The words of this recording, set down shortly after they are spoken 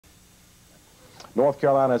North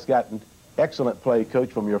Carolina's gotten excellent play,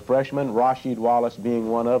 Coach, from your freshman, Rasheed Wallace being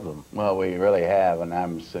one of them. Well, we really have, and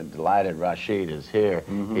I'm so delighted Rasheed is here.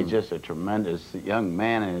 He's just a tremendous young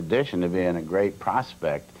man in addition to being a great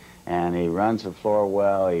prospect, and he runs the floor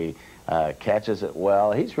well, he catches it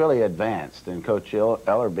well. He's really advanced, and Coach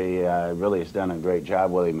Ellerby really has done a great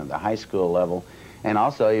job with him at the high school level. And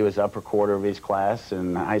also, he was upper quarter of his class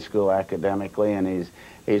in high school academically, and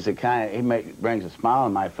he's the kind, he brings a smile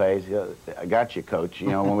on my face. I got you, Coach. You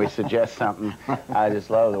know, when we suggest something, I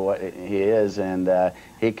just love the way he is, and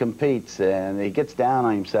he competes, and he gets down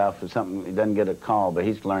on himself if something, he doesn't get a call, but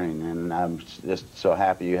he's learning, and I'm just so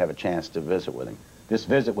happy you have a chance to visit with him. This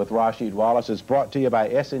visit with Rasheed Wallace is brought to you by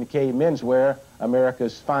S&K Menswear,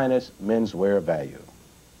 America's finest menswear value.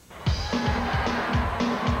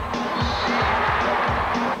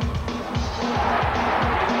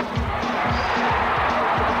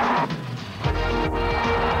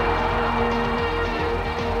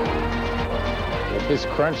 If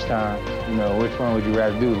it's crunch time, you know, which one would you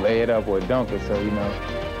rather do, lay it up or dunk it? So, you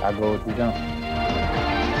know, I go with the dunk.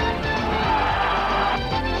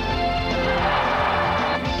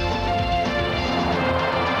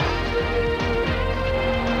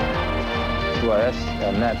 Well, that's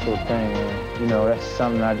a natural thing. You know, that's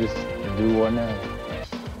something I just do ordinarily.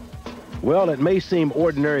 Well, it may seem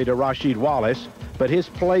ordinary to Rasheed Wallace, but his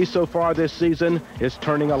play so far this season is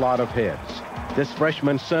turning a lot of heads. This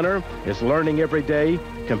freshman center is learning every day,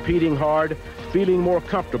 competing hard, feeling more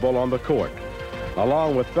comfortable on the court.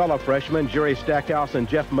 Along with fellow freshmen Jerry Stackhouse and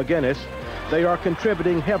Jeff McGinnis, they are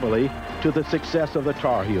contributing heavily to the success of the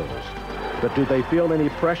Tar Heels. But do they feel any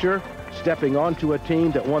pressure stepping onto a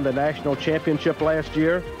team that won the national championship last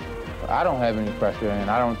year? I don't have any pressure, and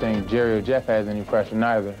I don't think Jerry or Jeff has any pressure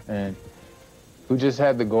neither. And we just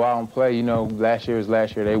had to go out and play. You know, last year was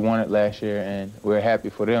last year. They won it last year, and we're happy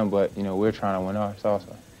for them, but, you know, we're trying to win ours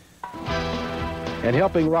also. And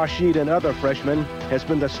helping Rasheed and other freshmen has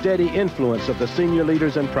been the steady influence of the senior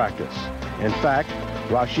leaders in practice. In fact,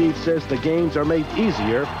 Rasheed says the games are made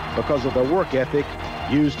easier because of the work ethic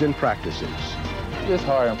used in practices. It's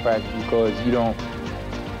hard in practice because you don't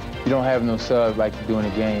have no subs like you do in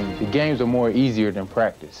the game. The games are more easier than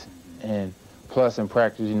practice. And plus in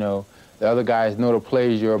practice, you know, the other guys know the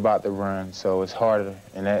plays you're about to run, so it's harder,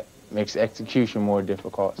 and that makes execution more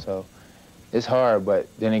difficult. So it's hard, but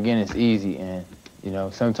then again, it's easy. And, you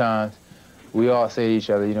know, sometimes we all say to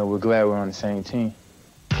each other, you know, we're glad we're on the same team.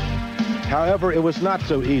 However, it was not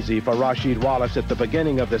so easy for Rasheed Wallace at the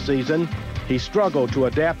beginning of the season. He struggled to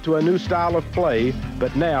adapt to a new style of play,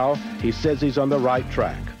 but now he says he's on the right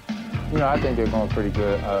track. You know, I think they're going pretty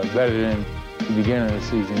good, better than the beginning of the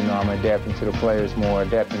season. You know, I'm adapting to the players more,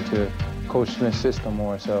 adapting to Coach Smith's system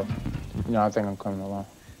more, so, you know, I think I'm coming along.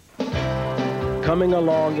 Coming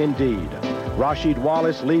along indeed. Rasheed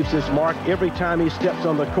Wallace leaves his mark every time he steps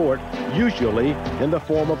on the court, usually in the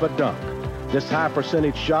form of a dunk. This high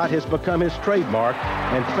percentage shot has become his trademark,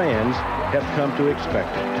 and fans have come to expect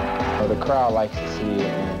it. The crowd likes to see it,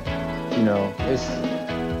 and, you know,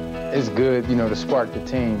 it's good, you know, to spark the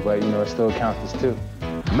team, but, you know, it still counts as two.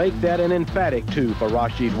 Make that an emphatic two for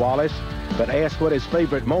Rasheed Wallace, but ask what his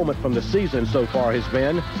favorite moment from the season so far has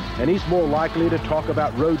been, and he's more likely to talk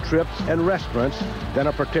about road trips and restaurants than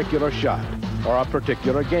a particular shot, or a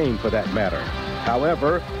particular game for that matter.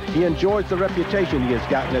 However, he enjoys the reputation he has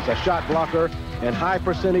gotten as a shot blocker and high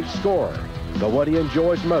percentage scorer, but what he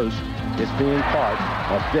enjoys most is being part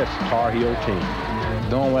of this Tar Heel team.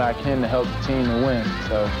 Doing what I can to help the team to win,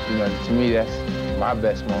 so, you know, to me, that's my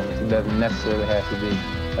best moment. It doesn't necessarily have to be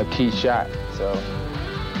a key shot, so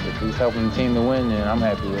if he's helping the team to win, then I'm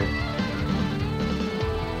happy with it.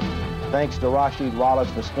 Thanks to Rasheed Wallace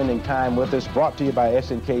for spending time with us. Brought to you by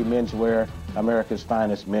S&K Menswear, America's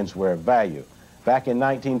finest menswear value. Back in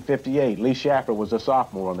 1958, Lee Schaffer was a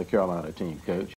sophomore on the Carolina team, Coach.